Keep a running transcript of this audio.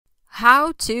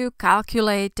How to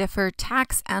calculate deferred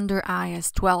tax under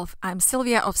IAS 12. I'm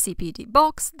Sylvia of CPD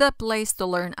Box, the place to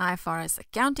learn IFRS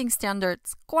accounting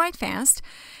standards quite fast.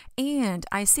 And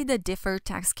I see that deferred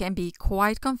tax can be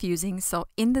quite confusing, so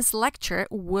in this lecture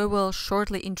we will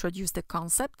shortly introduce the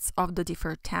concepts of the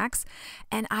deferred tax,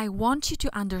 and I want you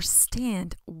to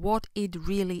understand what it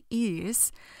really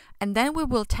is. And then we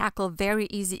will tackle a very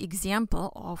easy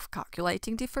example of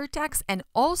calculating deferred tax, and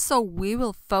also we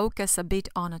will focus a bit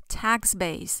on a tax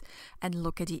base and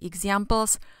look at the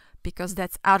examples because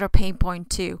that's other pain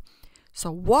point too.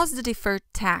 So what's the deferred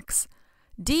tax?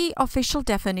 The official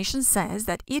definition says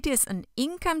that it is an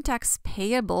income tax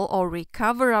payable or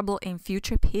recoverable in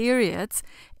future periods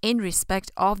in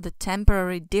respect of the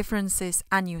temporary differences,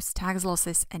 unused tax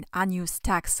losses, and unused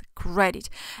tax credit.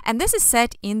 And this is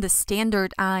set in the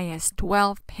standard IAS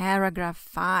 12 paragraph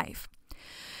 5.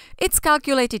 It's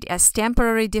calculated as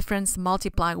temporary difference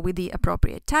multiplied with the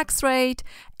appropriate tax rate,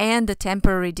 and the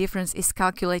temporary difference is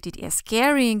calculated as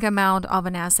carrying amount of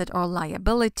an asset or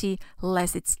liability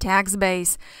less its tax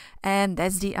base, and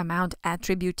that's the amount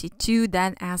attributed to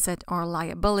that asset or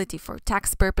liability for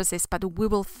tax purposes, but we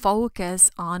will focus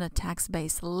on a tax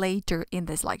base later in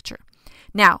this lecture.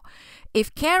 Now,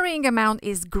 if carrying amount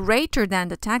is greater than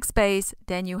the tax base,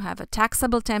 then you have a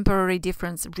taxable temporary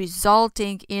difference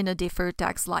resulting in a deferred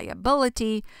tax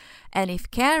liability. And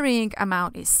if carrying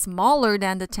amount is smaller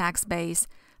than the tax base,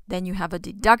 then you have a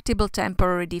deductible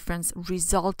temporary difference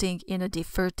resulting in a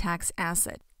deferred tax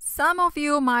asset. Some of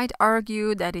you might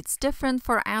argue that it's different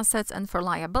for assets and for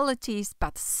liabilities,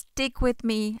 but stick with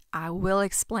me, I will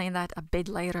explain that a bit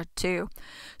later too.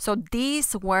 So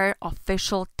these were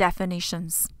official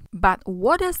definitions. But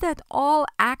what does that all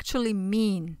actually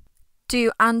mean?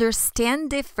 To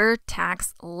understand deferred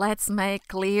tax, let's make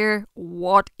clear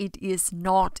what it is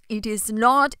not. It is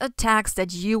not a tax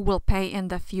that you will pay in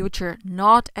the future,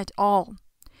 not at all.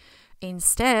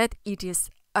 Instead, it is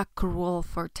accrual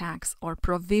for tax or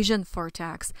provision for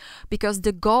tax, because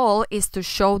the goal is to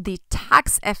show the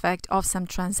tax effect of some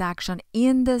transaction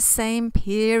in the same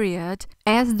period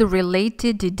as the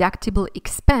related deductible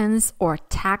expense or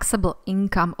taxable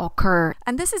income occur.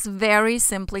 And this is very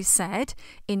simply said.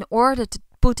 In order to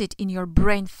put it in your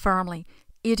brain firmly,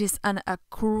 it is an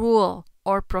accrual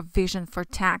or provision for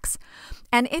tax.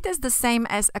 And it is the same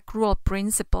as accrual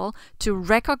principle to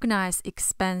recognize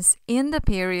expense in the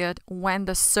period when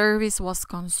the service was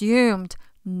consumed,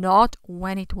 not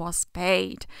when it was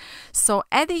paid. So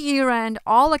at the year end,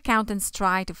 all accountants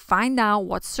try to find out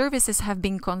what services have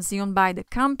been consumed by the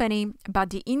company,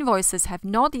 but the invoices have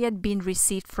not yet been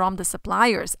received from the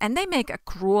suppliers, and they make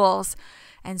accruals.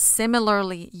 And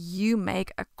similarly, you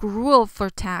make accrual for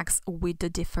tax with the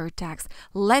deferred tax.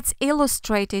 Let's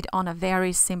illustrate it on a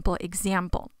very simple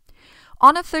example.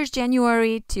 On the 1st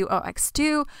January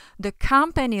 2002, the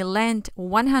company lent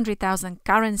 100,000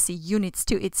 currency units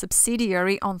to its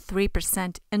subsidiary on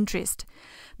 3% interest.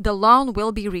 The loan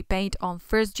will be repaid on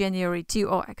 1st January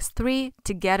 2003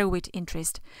 together with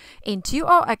interest. In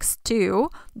 2002,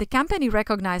 the company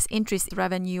recognized interest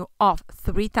revenue of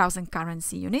 3,000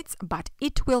 currency units, but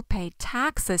it will pay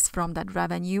taxes from that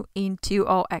revenue in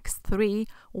 2003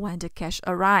 when the cash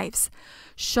arrives.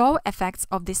 Show effects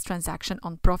of this transaction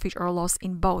on profit or loss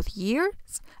in both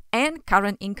years, and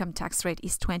current income tax rate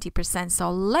is 20%. So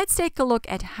let's take a look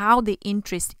at how the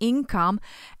interest income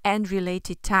and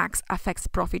related tax affects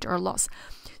profit or loss.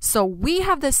 So we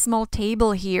have this small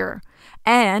table here,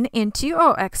 and in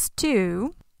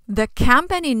 2002, the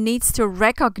company needs to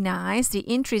recognize the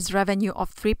interest revenue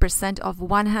of 3% of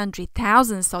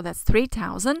 100,000, so that's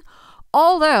 3,000,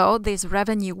 although this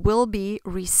revenue will be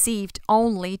received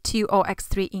only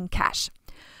 2003 in cash.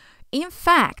 In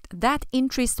fact, that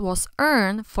interest was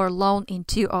earned for loan in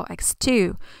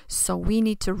 2002, so we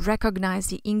need to recognize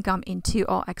the income in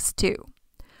 2002.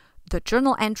 The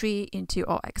journal entry in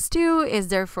 2002 is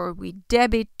therefore we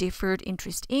debit deferred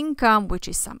interest income, which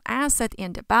is some asset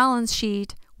in the balance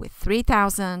sheet with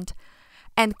 3,000,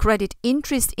 and credit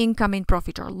interest income in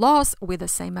profit or loss with the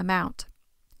same amount.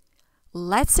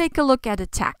 Let's take a look at the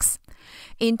tax.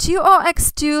 In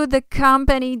 2002, the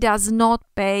company does not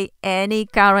pay any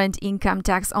current income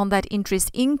tax on that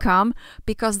interest income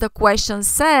because the question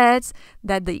says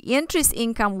that the interest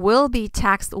income will be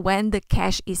taxed when the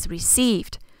cash is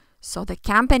received. So the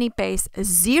company pays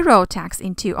zero tax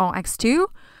in 2002,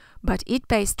 but it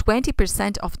pays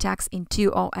 20% of tax in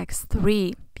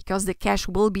 2003 because the cash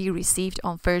will be received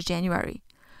on 1st January.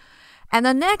 And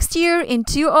the next year, in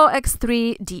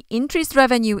 2003, the interest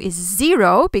revenue is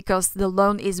zero because the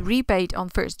loan is repaid on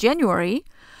 1st January,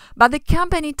 but the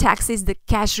company taxes the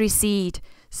cash receipt.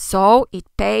 So it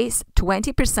pays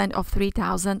 20% of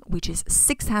 3,000, which is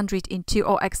 600 in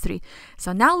 20x3.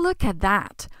 So now look at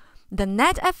that. The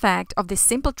net effect of this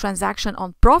simple transaction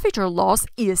on profit or loss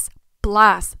is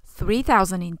plus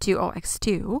 3,000 in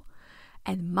 20x2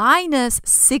 and minus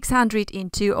 600 in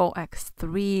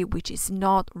 20x3, which is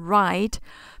not right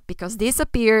because this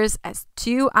appears as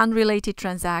two unrelated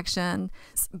transactions,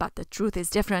 but the truth is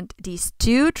different. These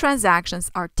two transactions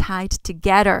are tied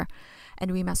together,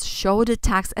 and we must show the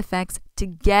tax effects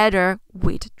together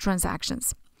with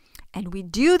transactions. And we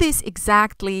do this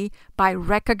exactly by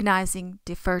recognizing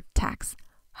deferred tax.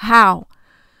 How?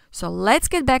 So let's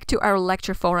get back to our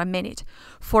lecture for a minute.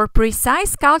 For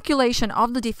precise calculation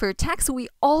of the deferred tax, we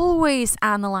always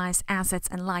analyze assets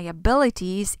and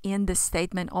liabilities in the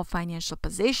statement of financial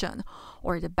position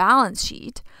or the balance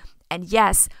sheet. And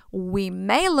yes, we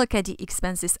may look at the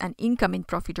expenses and income in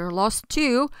profit or loss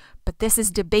too, but this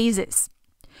is the basis.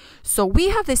 So we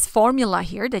have this formula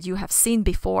here that you have seen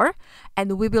before,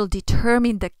 and we will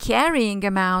determine the carrying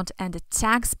amount and the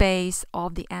tax base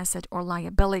of the asset or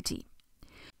liability.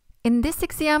 In this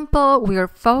example, we are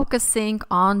focusing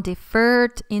on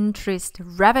deferred interest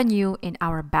revenue in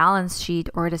our balance sheet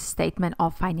or the statement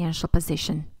of financial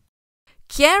position.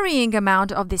 Carrying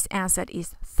amount of this asset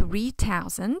is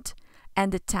 3,000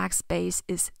 and the tax base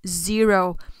is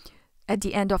 0 at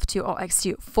the end of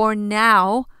 20x2. For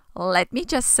now, let me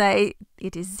just say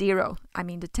it is 0. I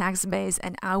mean the tax base,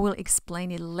 and I will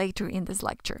explain it later in this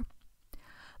lecture.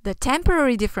 The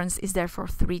temporary difference is therefore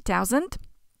 3,000.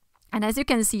 And as you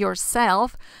can see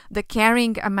yourself, the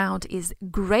carrying amount is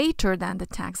greater than the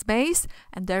tax base,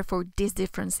 and therefore this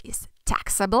difference is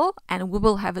taxable, and we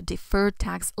will have a deferred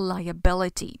tax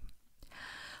liability.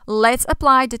 Let's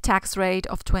apply the tax rate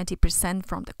of 20%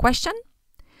 from the question.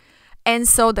 And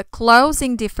so the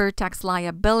closing deferred tax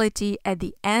liability at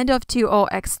the end of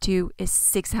 20x2 is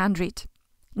 600.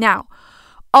 Now,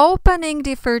 opening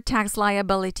deferred tax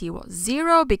liability was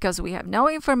 0 because we have no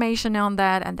information on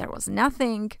that and there was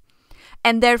nothing.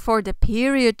 And therefore the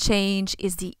period change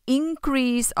is the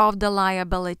increase of the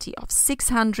liability of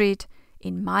 600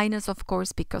 in minus, of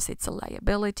course, because it's a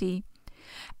liability.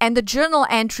 And the journal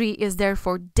entry is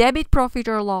therefore debit profit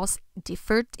or loss,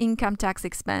 deferred income tax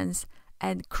expense,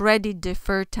 and credit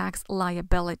deferred tax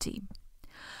liability.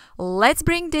 Let's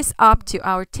bring this up to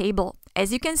our table.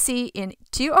 As you can see in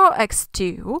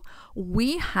 20x2,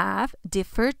 we have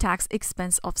deferred tax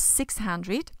expense of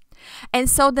 600. And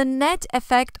so the net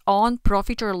effect on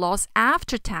profit or loss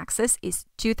after taxes is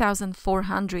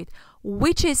 2,400,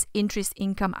 which is interest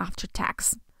income after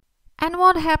tax. And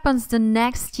what happens the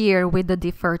next year with the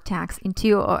deferred tax in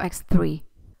 20x3?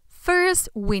 First,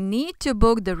 we need to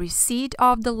book the receipt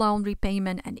of the loan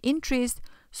repayment and interest.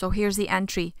 So here's the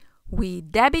entry. We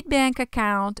debit bank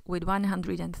account with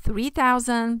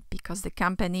 103,000 because the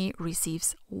company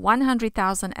receives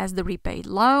 100,000 as the repaid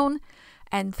loan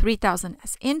and 3,000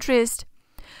 as interest,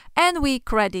 and we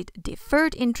credit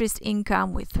deferred interest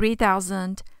income with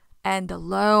 3,000 and the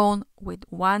loan with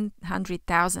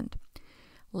 100,000.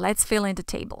 Let's fill in the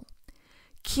table.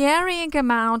 Carrying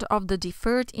amount of the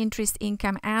deferred interest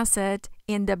income asset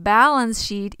in the balance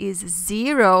sheet is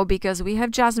 0 because we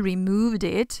have just removed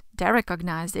it,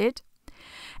 derecognized it,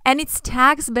 and its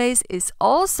tax base is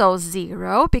also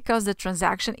 0 because the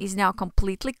transaction is now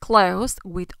completely closed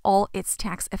with all its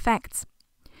tax effects.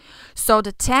 So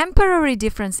the temporary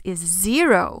difference is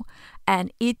 0,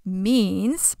 and it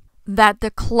means that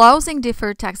the closing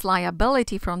deferred tax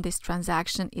liability from this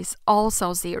transaction is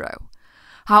also 0.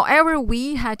 However,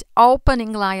 we had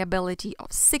opening liability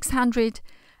of 600,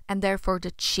 and therefore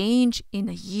the change in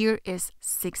a year is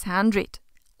 600.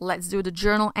 Let's do the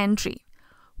journal entry.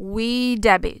 We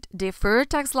debit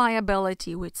deferred tax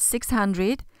liability with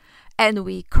 600, and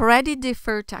we credit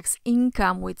deferred tax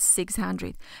income with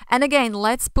 600. And again,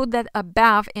 let's put that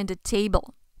above in the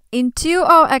table. In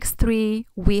 20x3,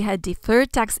 we had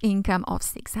deferred tax income of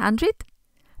 600.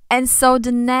 And so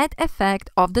the net effect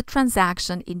of the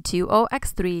transaction in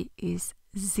 20x3 is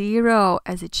 0,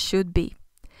 as it should be.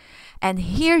 And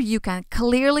here you can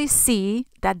clearly see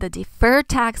that the deferred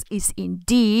tax is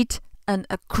indeed an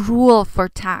accrual for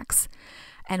tax.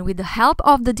 And with the help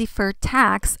of the deferred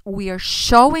tax, we are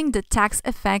showing the tax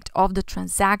effect of the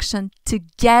transaction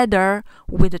together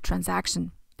with the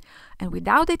transaction. And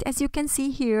without it, as you can see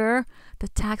here, the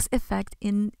tax effect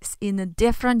is in a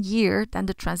different year than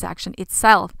the transaction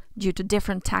itself due to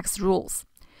different tax rules.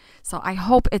 So I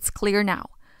hope it's clear now.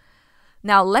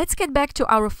 Now let's get back to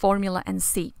our formula and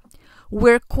see.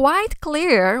 We're quite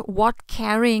clear what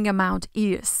carrying amount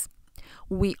is.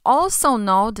 We also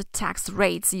know the tax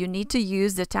rates. You need to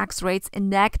use the tax rates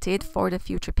enacted for the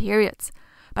future periods.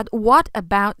 But what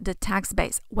about the tax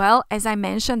base? Well, as I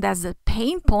mentioned, that's the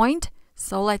pain point.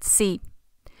 So let's see.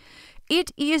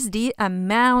 It is the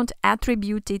amount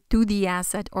attributed to the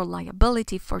asset or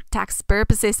liability for tax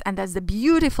purposes, and that's the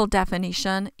beautiful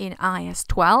definition in IAS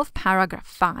 12, paragraph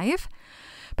 5.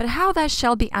 But how that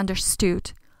shall be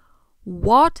understood?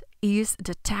 What is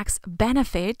the tax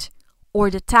benefit or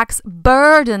the tax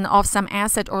burden of some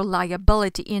asset or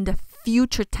liability in the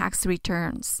future tax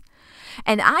returns?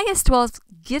 And IAS 12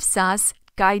 gives us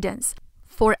guidance.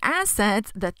 For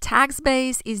assets, the tax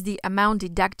base is the amount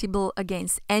deductible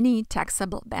against any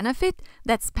taxable benefit.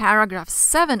 That's paragraph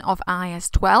 7 of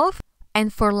IAS 12.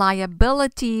 And for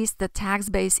liabilities, the tax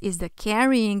base is the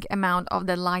carrying amount of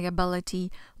the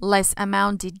liability less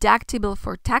amount deductible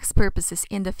for tax purposes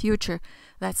in the future.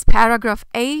 That's paragraph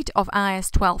 8 of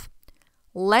IAS 12.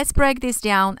 Let's break this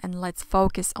down and let's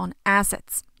focus on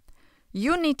assets.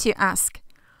 You need to ask,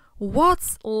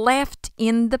 what's left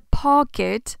in the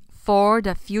pocket for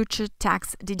the future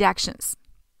tax deductions?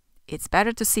 It's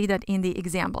better to see that in the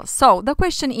example. So the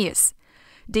question is,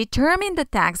 determine the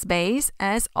tax base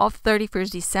as of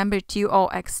 31st December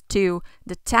 20x2.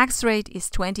 The tax rate is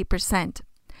 20%.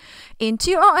 In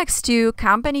 20x2,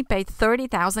 company paid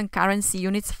 30,000 currency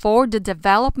units for the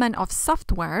development of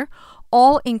software,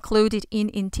 all included in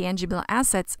intangible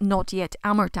assets not yet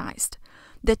amortized.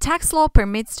 The tax law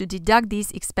permits to deduct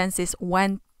these expenses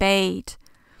when paid.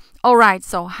 Alright,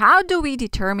 so how do we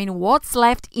determine what's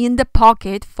left in the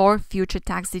pocket for future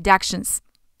tax deductions?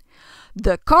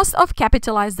 The cost of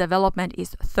capitalized development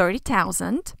is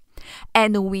 30,000,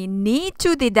 and we need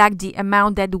to deduct the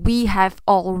amount that we have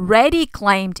already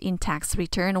claimed in tax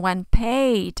return when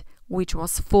paid, which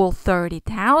was full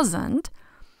 30,000.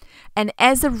 And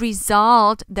as a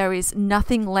result, there is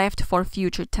nothing left for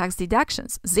future tax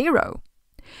deductions, 0.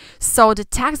 So the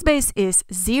tax base is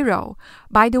 0.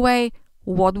 By the way,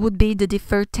 what would be the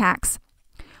deferred tax?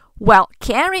 Well,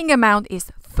 carrying amount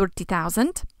is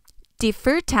 30,000.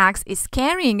 Deferred tax is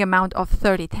carrying amount of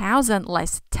 30,000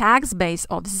 less tax base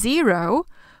of 0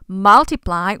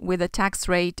 multiplied with a tax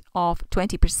rate of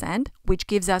 20%, which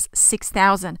gives us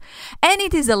 6,000. And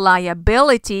it is a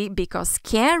liability because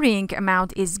carrying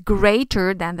amount is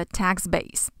greater than the tax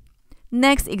base.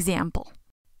 Next example.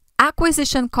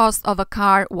 Acquisition cost of a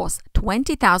car was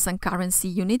 20,000 currency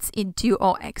units in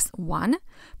 20x1.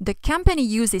 The company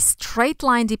uses straight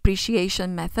line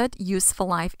depreciation method. Useful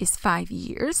life is 5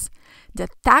 years. The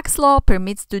tax law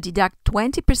permits to deduct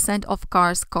 20% of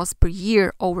car's cost per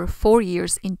year over 4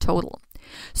 years in total.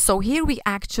 So here we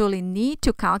actually need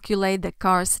to calculate the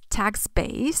car's tax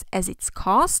base as its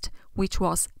cost, which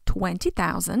was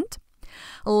 20,000,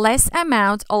 less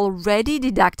amount already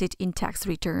deducted in tax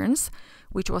returns,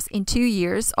 which was in 2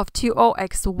 years of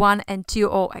 20x1 and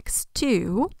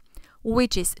 20x2,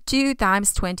 which is 2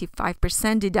 times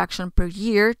 25% deduction per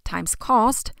year times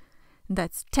cost.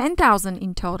 That's 10,000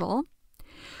 in total.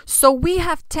 So we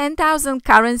have 10,000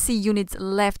 currency units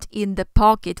left in the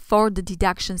pocket for the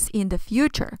deductions in the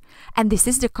future. And this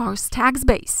is the car's tax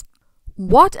base.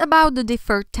 What about the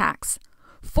deferred tax?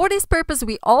 For this purpose,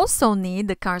 we also need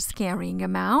the car's carrying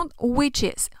amount, which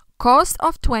is cost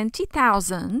of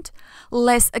 20,000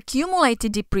 less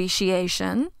accumulated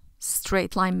depreciation,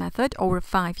 straight line method, over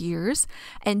 5 years,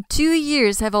 and 2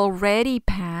 years have already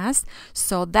passed,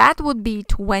 so that would be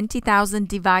 20,000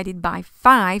 divided by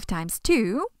 5 times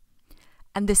 2,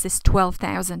 and this is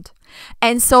 12,000.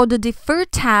 And so the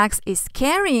deferred tax is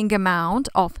carrying amount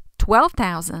of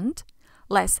 12,000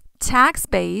 less tax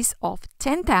base of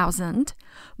 10,000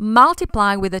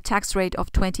 multiplied with a tax rate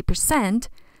of 20%,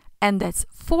 and that's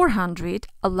 400,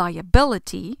 a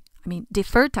liability,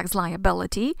 deferred tax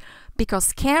liability,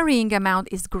 because carrying amount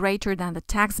is greater than the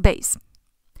tax base.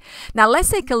 Now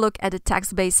let's take a look at the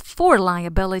tax base for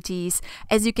liabilities.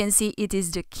 As you can see, it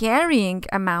is the carrying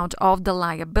amount of the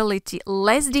liability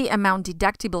less the amount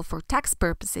deductible for tax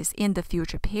purposes in the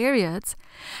future periods.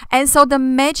 And so the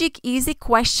magic easy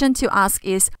question to ask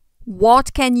is,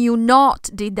 what can you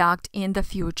not deduct in the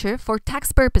future for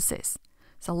tax purposes?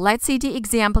 So let's see the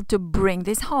example to bring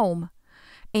this home.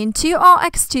 In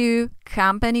 20x2,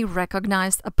 company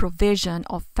recognized a provision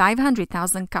of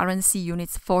 500,000 currency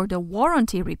units for the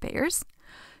warranty repairs.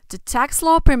 The tax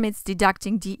law permits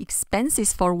deducting the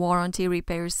expenses for warranty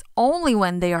repairs only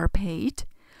when they are paid,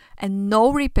 and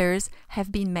no repairs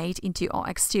have been made in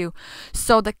 20x2.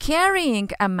 So the carrying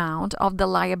amount of the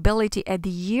liability at the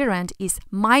year end is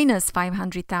minus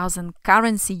 500,000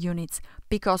 currency units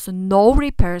because no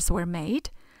repairs were made.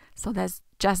 So that's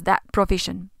just that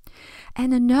provision.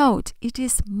 And a note, it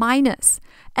is minus.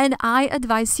 And I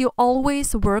advise you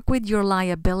always work with your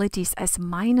liabilities as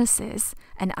minuses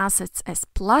and assets as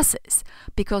pluses,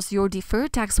 because your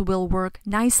deferred tax will work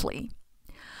nicely.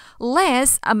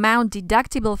 Less amount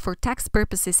deductible for tax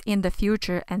purposes in the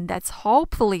future, and that's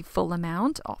hopefully full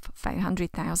amount of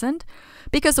 500,000,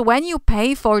 because when you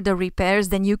pay for the repairs,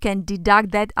 then you can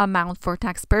deduct that amount for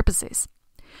tax purposes.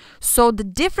 So the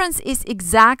difference is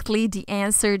exactly the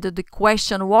answer to the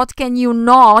question, what can you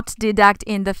not deduct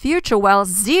in the future? Well,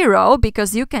 0,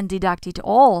 because you can deduct it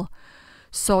all.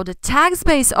 So the tax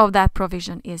base of that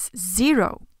provision is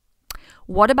 0.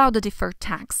 What about the deferred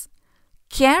tax?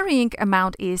 Carrying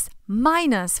amount is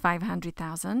minus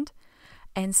 500,000,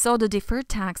 and so the deferred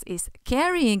tax is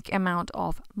carrying amount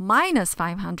of minus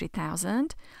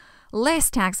 500,000 less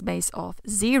tax base of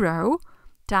 0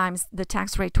 times the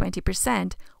tax rate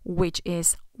 20%, which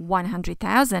is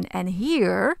 100,000. And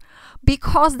here,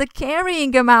 because the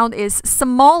carrying amount is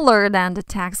smaller than the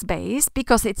tax base,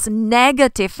 because it's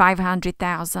negative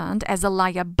 500,000 as a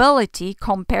liability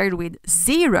compared with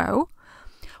 0,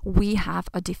 we have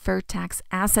a deferred tax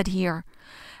asset here.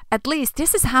 At least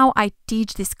this is how I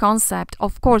teach this concept.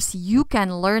 Of course, you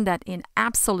can learn that in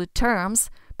absolute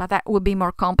terms, but that would be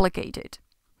more complicated.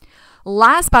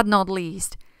 Last but not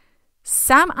least,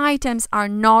 some items are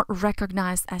not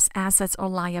recognized as assets or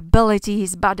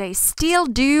liabilities, but they still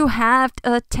do have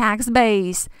a tax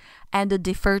base, and the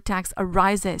deferred tax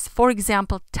arises. For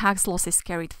example, tax losses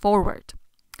carried forward.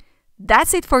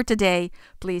 That's it for today.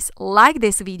 Please like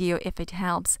this video if it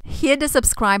helps. Hit the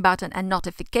subscribe button and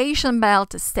notification bell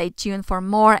to stay tuned for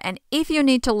more. And if you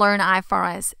need to learn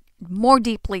IFRS more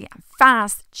deeply and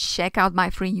fast, check out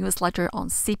my free newsletter on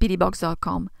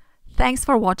cpdbox.com. Thanks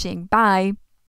for watching. Bye.